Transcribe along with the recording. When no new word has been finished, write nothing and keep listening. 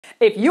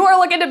If you are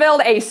looking to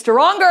build a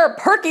stronger,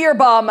 perkier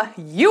bum,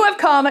 you have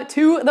come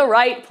to the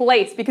right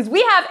place because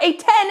we have a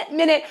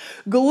 10-minute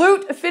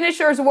glute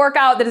finishers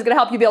workout that is going to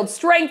help you build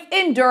strength,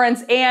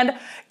 endurance, and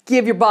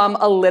give your bum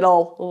a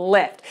little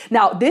lift.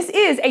 Now, this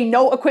is a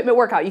no equipment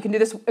workout. You can do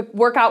this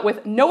workout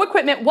with no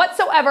equipment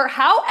whatsoever.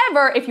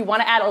 However, if you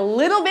want to add a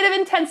little bit of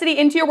intensity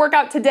into your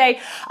workout today,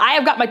 I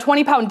have got my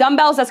 20-pound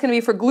dumbbells. That's going to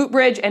be for glute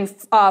bridge and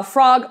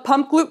frog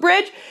pump glute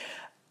bridge.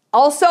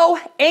 Also,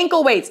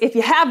 ankle weights. If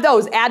you have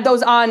those, add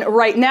those on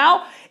right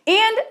now.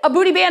 And a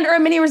booty band or a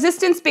mini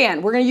resistance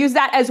band. We're going to use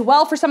that as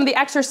well for some of the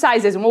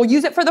exercises, and we'll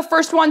use it for the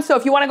first one. So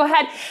if you want to go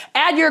ahead,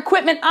 add your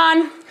equipment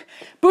on.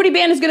 Booty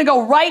band is going to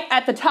go right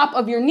at the top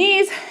of your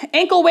knees.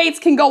 Ankle weights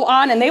can go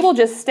on, and they will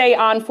just stay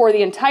on for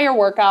the entire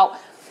workout.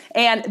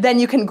 And then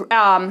you can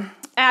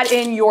add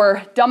in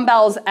your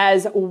dumbbells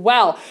as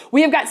well.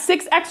 We have got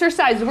 6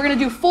 exercises. We're going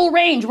to do full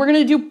range. We're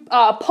going to do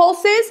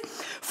pulses,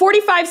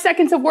 45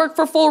 seconds of work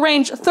for full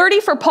range,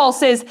 30 for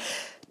pulses,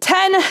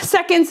 10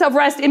 seconds of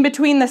rest in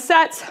between the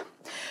sets,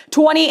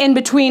 20 in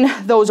between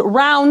those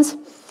rounds,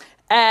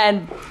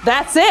 and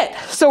that's it.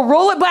 So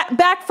roll it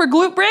back for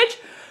glute bridge.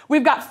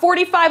 We've got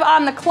 45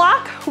 on the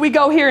clock. We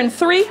go here in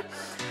 3,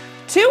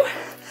 2,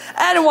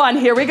 and 1.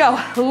 Here we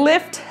go.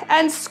 Lift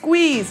and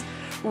squeeze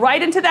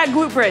right into that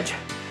glute bridge.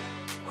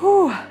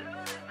 Whew.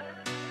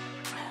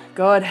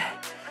 Good.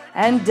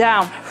 And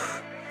down.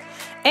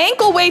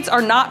 Ankle weights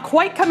are not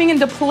quite coming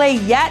into play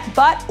yet,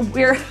 but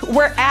we're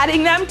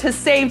adding them to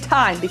save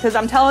time because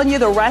I'm telling you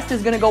the rest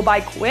is going to go by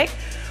quick.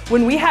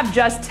 When we have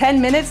just 10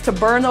 minutes to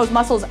burn those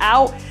muscles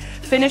out,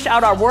 finish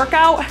out our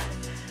workout,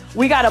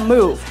 we got to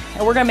move.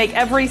 And we're going to make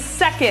every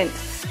second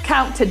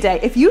count today.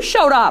 If you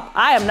showed up,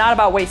 I am not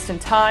about wasting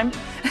time,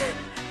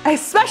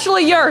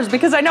 especially yours,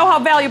 because I know how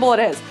valuable it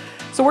is.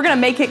 So we're going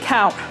to make it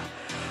count.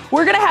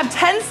 We're going to have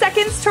 10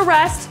 seconds to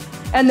rest,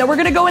 and then we're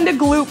going to go into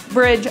glute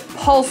bridge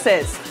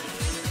pulses.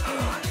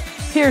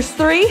 Here's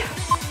 3,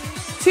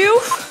 2,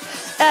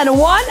 and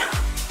 1.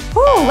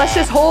 Whew, let's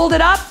just hold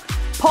it up.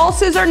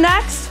 Pulses are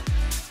next.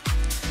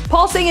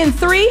 Pulsing in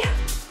 3,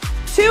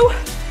 2,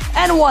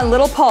 and 1.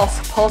 Little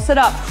pulse. Pulse it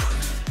up.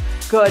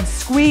 Good.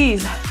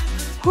 Squeeze.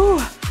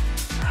 Whew.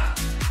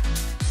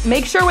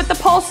 Make sure with the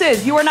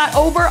pulses, you are not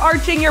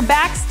overarching your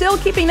back, still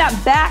keeping that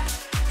back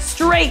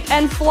straight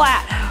and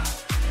flat.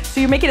 So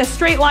you're making a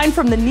straight line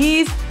from the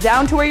knees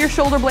down to where your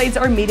shoulder blades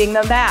are meeting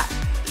the mat.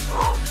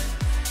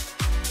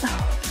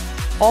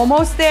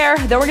 Almost there.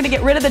 Then we're gonna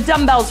get rid of the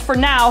dumbbells for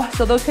now,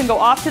 so those can go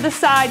off to the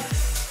side.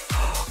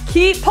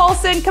 Keep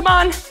pulsing, come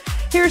on.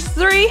 Here's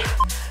 3,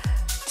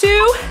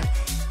 2,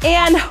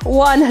 and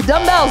 1.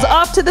 Dumbbells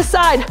off to the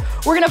side.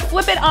 We're gonna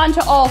flip it onto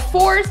all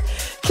 4s.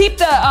 Keep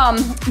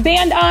the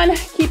band on,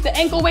 keep the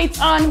ankle weights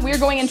on. We're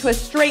going into a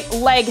straight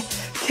leg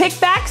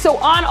kickback. So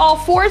on all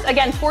 4s,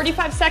 again,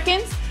 45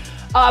 seconds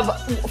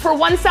for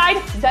one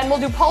side, then we'll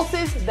do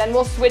pulses, then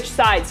we'll switch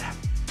sides.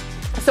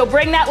 So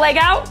bring that leg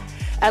out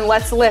and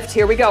let's lift.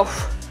 Here we go.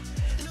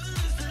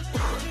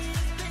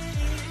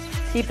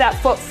 Keep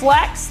that foot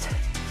flexed.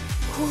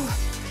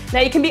 Now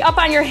you can be up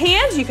on your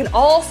hands. You can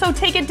also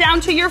take it down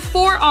to your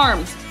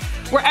forearms,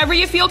 wherever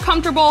you feel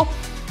comfortable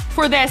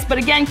for this. But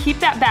again, keep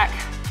that back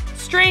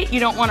straight. You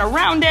don't want to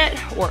round it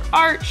or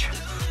arch.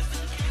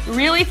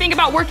 Really think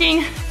about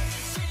working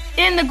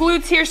in the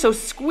glutes here. So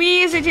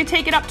squeeze as you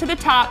take it up to the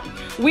top.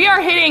 We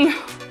are hitting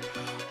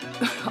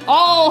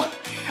all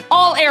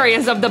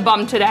areas of the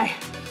bum today.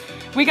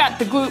 We got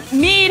the glute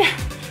med,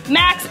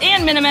 max,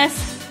 and minimus.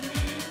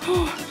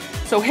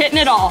 So hitting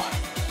it all.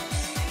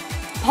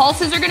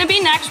 Pulses are gonna be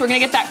next. We're gonna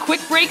get that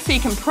quick break so you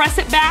can press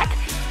it back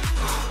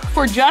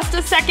for just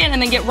a second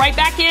and then get right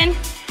back in.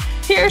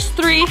 Here's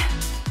 3,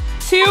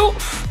 2,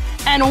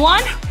 and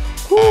 1.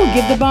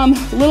 Give the bum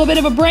a little bit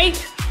of a break.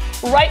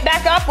 Right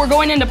back up. We're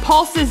going into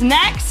pulses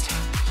next.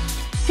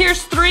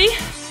 Here's 3,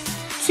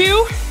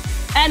 2,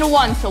 and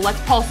 1. So let's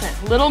pulse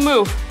it. Little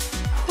move.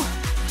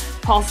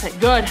 Pulse it.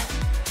 Good.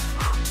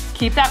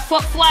 Keep that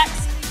foot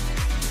flexed.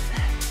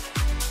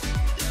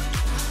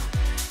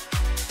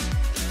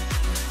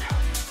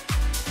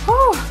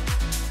 Whew.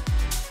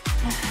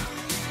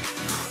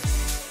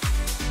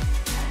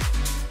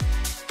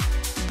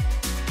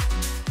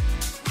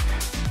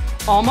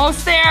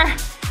 Almost there.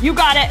 You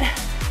got it.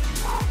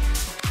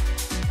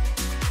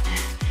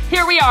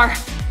 Here we are.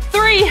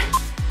 3,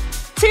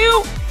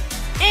 2,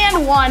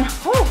 and 1.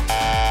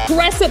 Whew.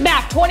 Press it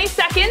back. 20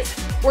 seconds.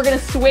 We're gonna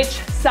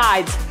switch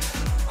sides.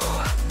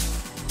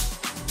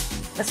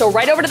 So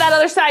right over to that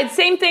other side,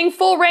 same thing,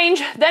 full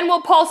range, then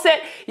we'll pulse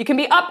it. You can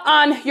be up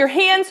on your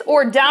hands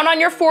or down on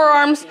your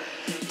forearms.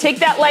 Take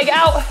that leg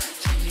out,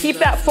 keep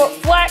that foot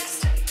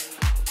flexed.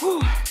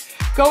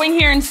 Going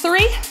here in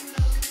 3,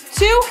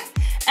 2,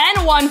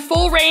 and 1,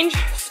 full range,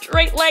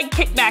 straight leg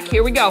kickback.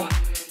 Here we go,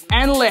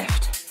 and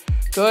lift.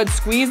 Good,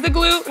 squeeze the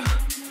glute.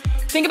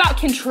 Think about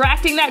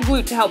contracting that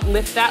glute to help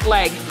lift that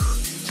leg.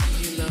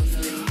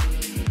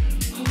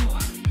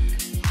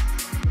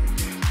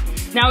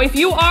 Now, if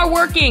you are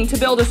working to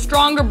build a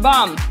stronger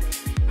bum,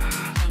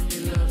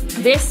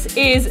 this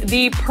is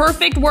the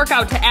perfect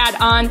workout to add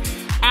on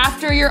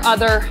after your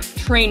other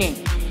training.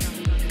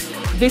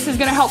 This is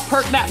gonna help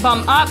perk that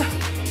bum up.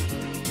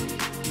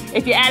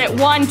 If you add it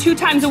 1-2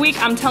 times a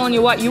week, I'm telling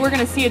you what, you are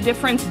gonna see a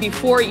difference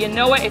before you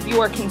know it if you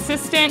are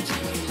consistent.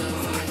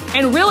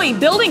 And really,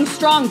 building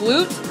strong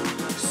glutes,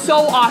 so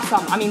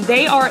awesome. I mean,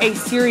 they are a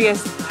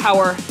serious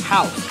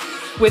powerhouse.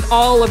 With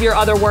all of your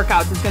other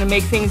workouts, it's gonna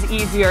make things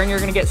easier and you're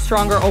gonna get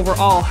stronger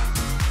overall.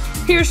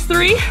 Here's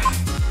 3,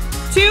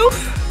 2,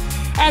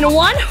 and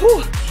 1.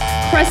 Whew.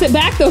 Press it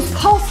back, those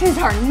pulses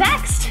are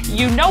next.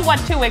 You know what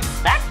to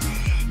expect.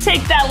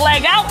 Take that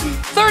leg out,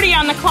 30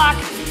 on the clock.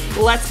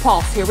 Let's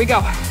pulse, here we go.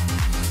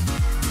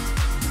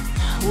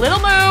 Little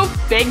move,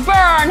 big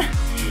burn.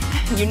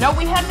 You know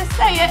we had to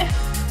say it.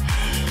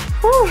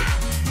 Whew.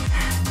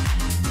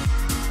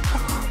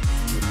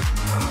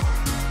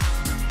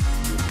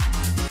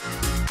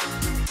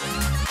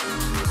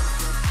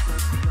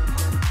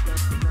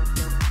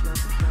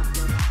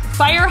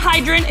 Fire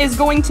hydrant is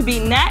going to be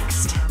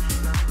next.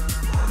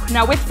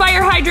 Now with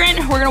fire hydrant,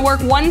 we're gonna work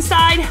one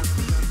side,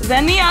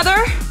 then the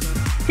other.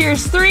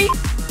 Here's 3,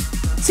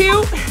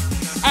 2,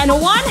 and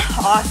 1.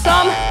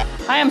 Awesome.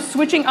 I am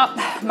switching up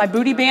my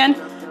booty band.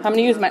 I'm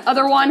gonna use my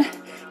other one.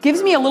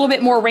 Gives me a little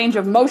bit more range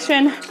of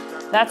motion.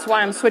 That's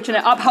why I'm switching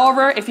it up.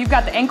 However, if you've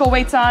got the ankle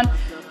weights on,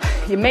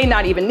 you may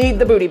not even need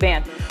the booty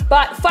band.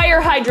 But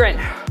fire hydrant.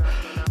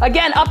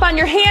 Again, up on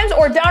your hands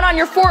or down on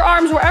your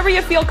forearms, wherever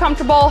you feel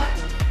comfortable.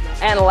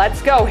 And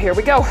let's go, here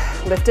we go.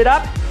 Lift it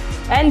up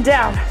and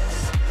down.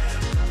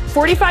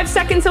 45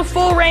 seconds of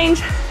full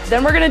range.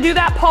 Then we're gonna do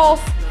that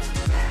pulse.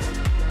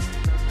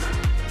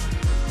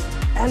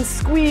 And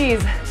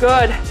squeeze,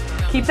 good.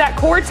 Keep that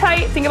core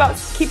tight. Think about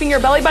keeping your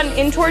belly button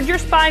in towards your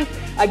spine.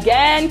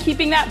 Again,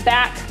 keeping that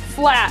back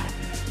flat.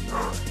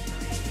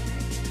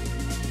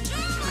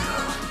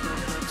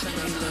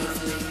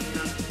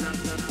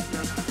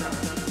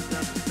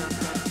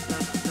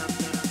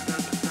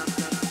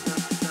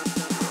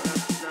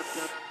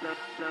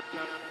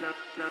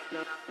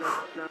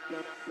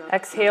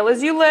 Exhale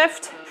as you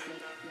lift.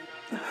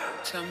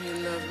 Tell me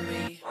you love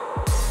me.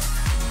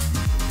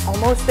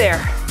 Almost there.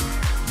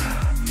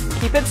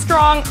 Keep it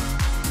strong.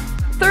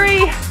 3,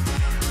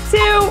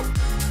 2,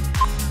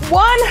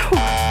 1.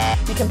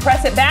 You can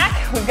press it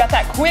back. We've got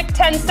that quick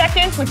 10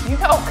 seconds, which you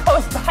know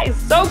goes by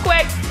so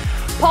quick.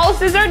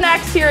 Pulses are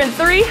next here in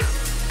 3,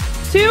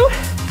 2,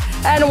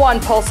 and 1.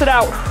 Pulse it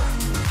out.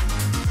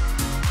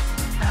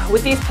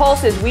 With these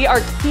pulses, we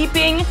are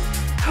keeping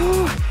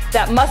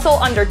that muscle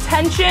under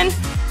tension.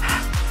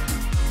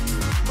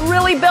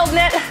 Really building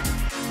it.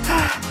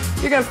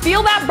 You're gonna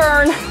feel that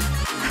burn.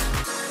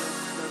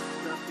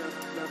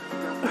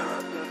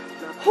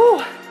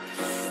 Whew.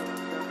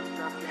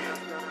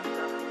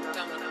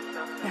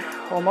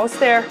 Almost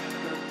there.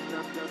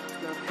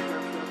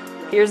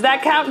 Here's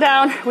that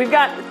countdown. We've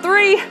got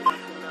 3,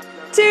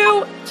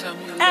 2,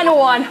 and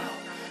 1.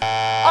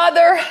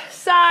 Other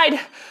side.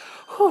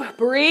 Whew.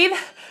 Breathe.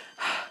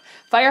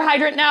 Fire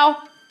hydrant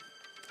now.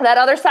 That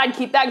other side,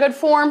 keep that good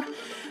form.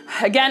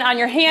 Again, on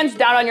your hands,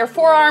 down on your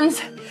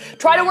forearms.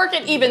 Try to work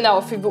it even though.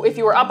 If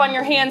you were up on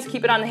your hands,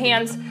 keep it on the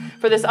hands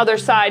for this other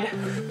side.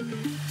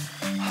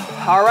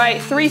 All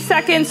right, 3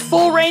 seconds,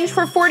 full range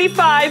for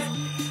 45.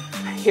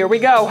 Here we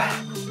go.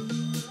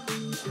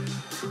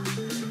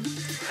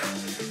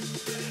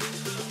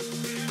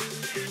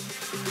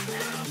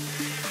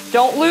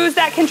 Don't lose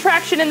that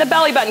contraction in the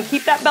belly button.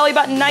 Keep that belly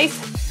button nice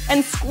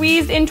and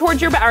squeezed in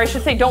towards your back. Or I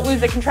should say, don't lose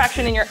the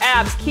contraction in your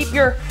abs. Keep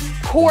your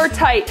core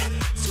tight,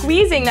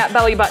 squeezing that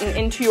belly button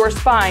into your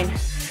spine.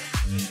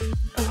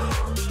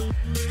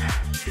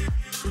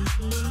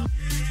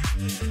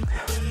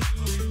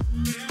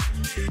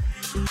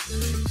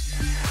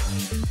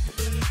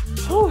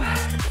 Whew.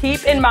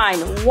 Keep in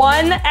mind,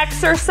 one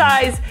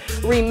exercise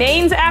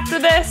remains after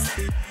this.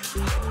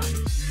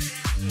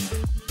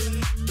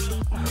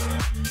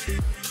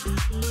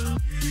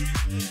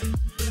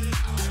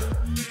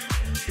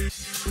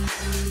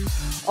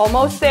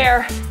 Almost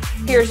there.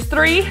 Here's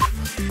 3,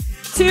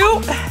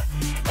 2,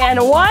 and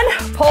 1.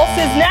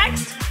 Pulses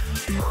next.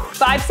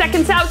 5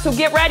 seconds out, so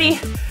get ready.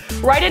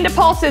 Right into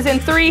pulses in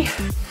 3,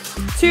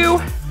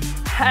 2,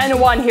 and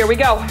 1. Here we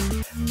go.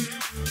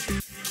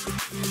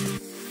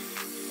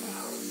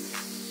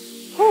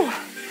 Whew.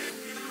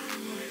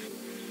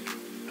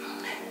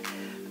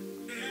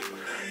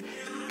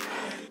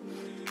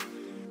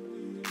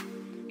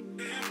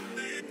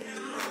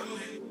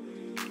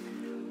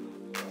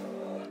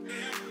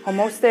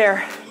 Almost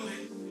there.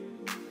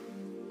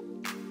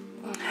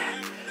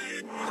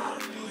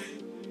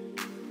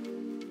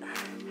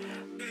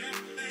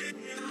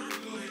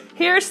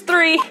 Here's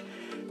 3,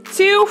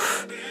 2,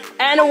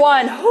 and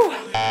 1. Whew.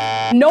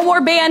 No more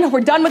band.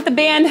 We're done with the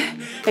band.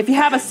 If you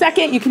have a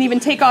second, you can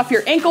even take off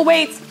your ankle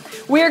weights.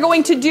 We are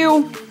going to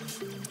do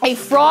a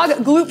frog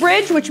glute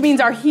bridge, which means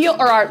our heel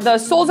or the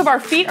soles of our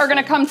feet are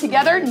gonna come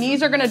together.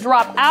 Knees are gonna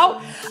drop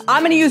out.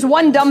 I'm gonna use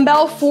one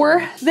dumbbell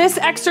for this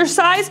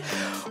exercise.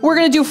 We're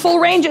gonna do full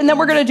range and then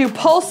we're gonna do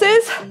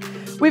pulses.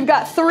 We've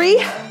got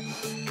 3,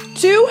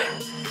 2,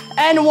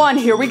 and 1.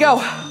 Here we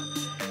go.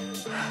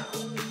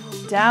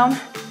 Down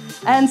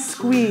and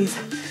squeeze.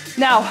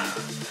 Now,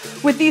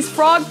 with these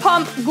frog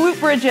pump glute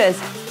bridges,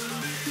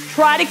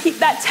 try to keep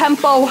that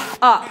tempo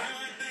up.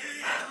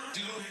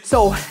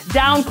 So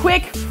down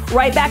quick,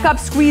 right back up,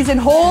 squeeze and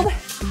hold,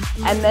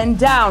 and then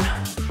down.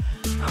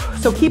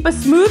 So keep a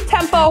smooth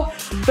tempo,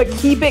 but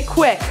keep it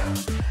quick.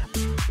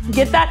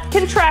 Get that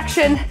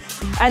contraction,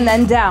 and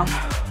then down.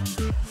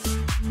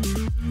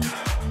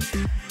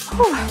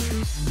 Whew.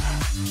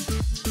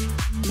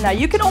 Now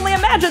you can only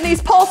imagine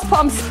these pulse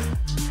pumps.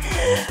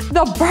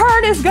 The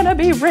burn is gonna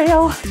be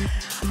real.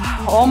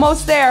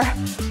 Almost there.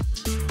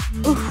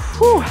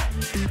 Whew.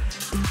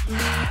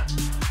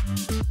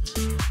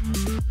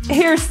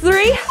 Here's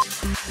 3,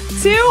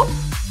 2,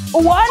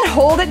 1.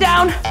 Hold it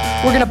down.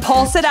 We're gonna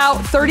pulse it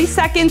out, 30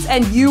 seconds,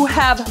 and you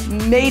have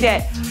made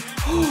it.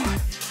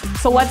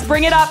 So let's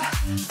bring it up.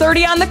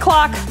 30 on the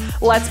clock.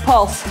 Let's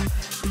pulse.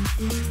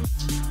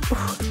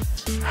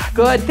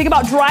 Good. Think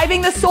about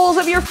driving the soles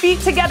of your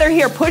feet together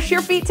here. Push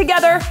your feet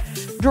together,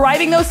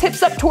 driving those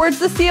hips up towards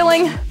the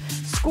ceiling.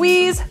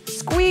 Squeeze,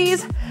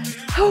 squeeze.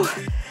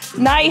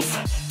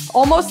 Nice.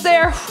 Almost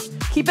there.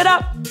 Keep it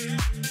up.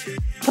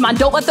 Come on,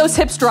 don't let those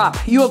hips drop.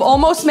 You have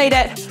almost made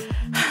it.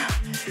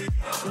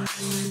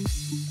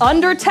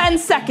 Under 10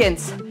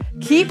 seconds.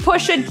 Keep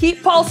pushing,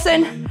 keep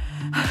pulsing.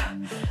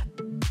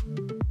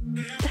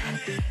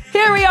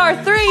 Here we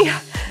are, 3,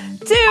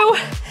 2,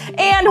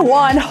 and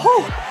 1.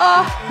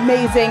 Oh,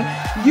 amazing.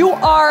 You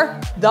are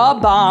the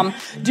bomb.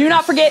 Do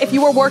not forget, if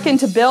you were working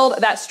to build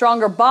that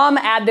stronger bum,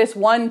 add this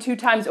 1-2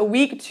 times a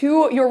week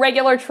to your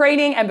regular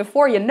training, and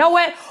before you know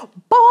it,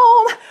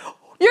 boom,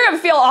 you're gonna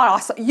feel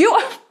awesome.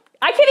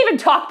 I can't even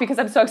talk because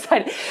I'm so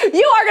excited.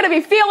 You are gonna be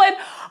feeling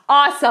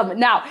awesome.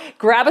 Now,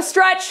 grab a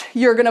stretch.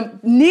 You're gonna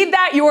need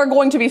that. You are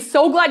going to be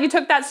so glad you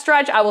took that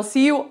stretch. I will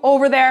see you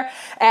over there,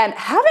 and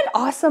have an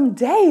awesome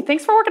day.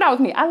 Thanks for working out with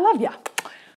me. I love you.